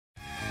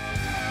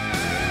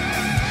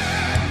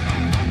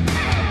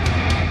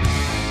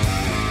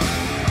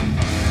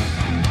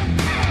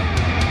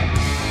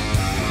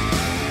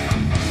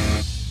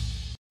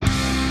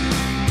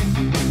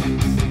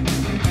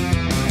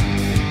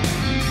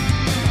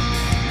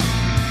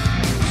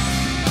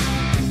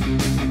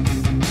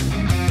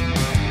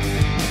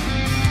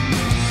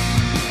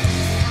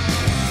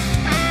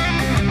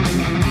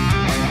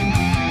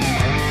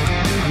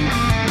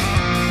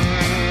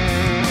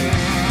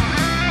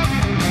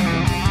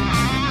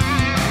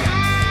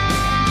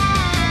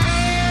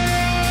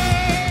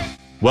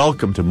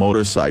Welcome to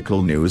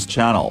Motorcycle News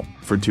channel.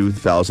 For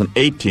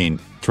 2018,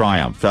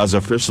 Triumph has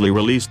officially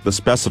released the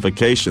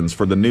specifications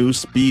for the new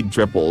Speed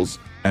Triples,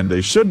 and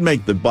they should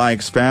make the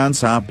bike's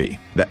fans happy.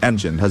 The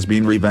engine has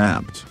been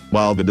revamped,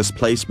 while the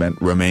displacement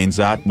remains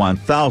at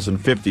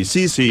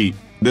 1050cc.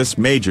 This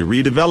major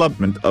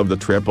redevelopment of the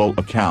Triple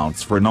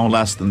accounts for no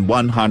less than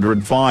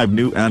 105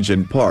 new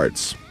engine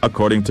parts,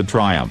 according to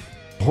Triumph.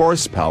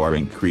 Horsepower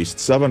increased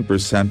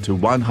 7% to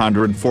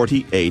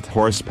 148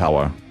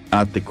 horsepower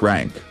at the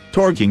crank.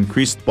 Torque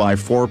increased by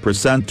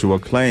 4% to a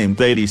claimed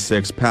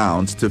 86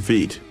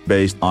 pounds-feet.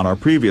 Based on our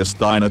previous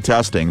dyno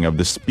testing of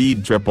the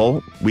Speed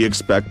Triple, we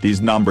expect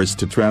these numbers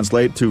to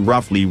translate to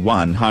roughly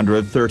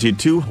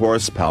 132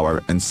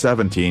 horsepower and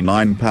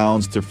 79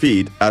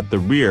 pounds-feet at the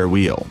rear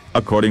wheel,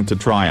 according to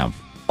Triumph.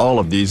 All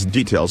of these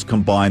details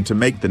combine to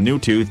make the new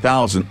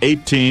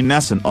 2018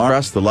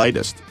 SNRS the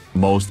lightest,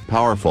 most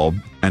powerful,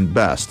 and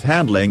best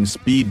handling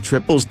Speed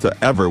Triples to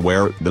ever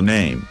wear the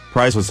name.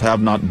 Prices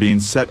have not been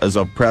set as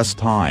of press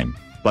time,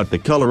 but the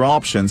color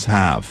options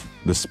have.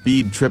 The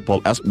Speed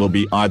Triple S will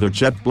be either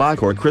jet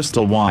black or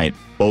crystal white,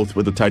 both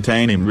with a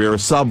titanium rear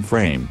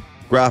subframe,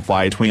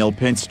 graphite wheel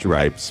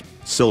pinstripes,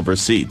 silver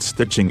seat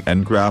stitching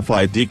and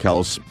graphite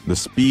decals. The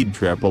Speed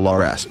Triple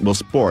RS will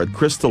sport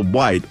crystal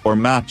white or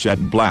matte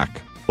jet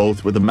black,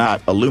 both with a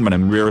matte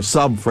aluminum rear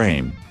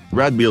subframe,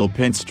 red wheel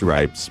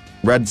pinstripes,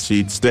 red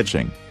seat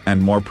stitching,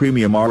 and more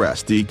premium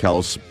RS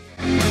decals.